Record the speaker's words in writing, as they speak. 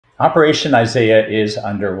Operation Isaiah is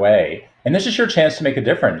underway, and this is your chance to make a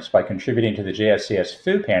difference by contributing to the JFCS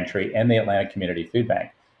Food Pantry and the Atlanta Community Food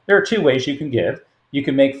Bank. There are two ways you can give. You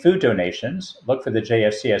can make food donations. Look for the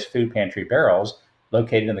JFCS Food Pantry barrels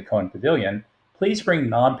located in the Cohen Pavilion. Please bring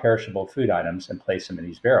non-perishable food items and place them in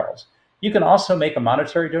these barrels. You can also make a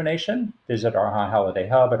monetary donation. Visit our High Holiday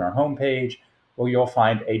Hub and our homepage, where you'll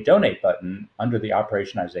find a donate button under the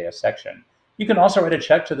Operation Isaiah section. You can also write a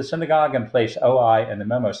check to the synagogue and place OI in the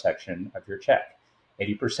memo section of your check.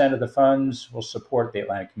 80% of the funds will support the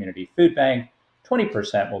Atlanta Community Food Bank.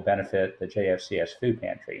 20% will benefit the JFCS Food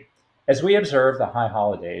Pantry. As we observe the high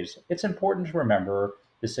holidays, it's important to remember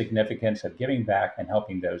the significance of giving back and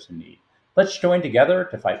helping those in need. Let's join together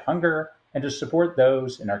to fight hunger and to support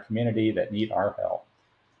those in our community that need our help.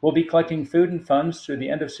 We'll be collecting food and funds through the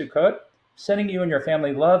end of Sukkot, sending you and your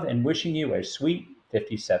family love and wishing you a sweet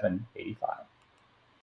 5785.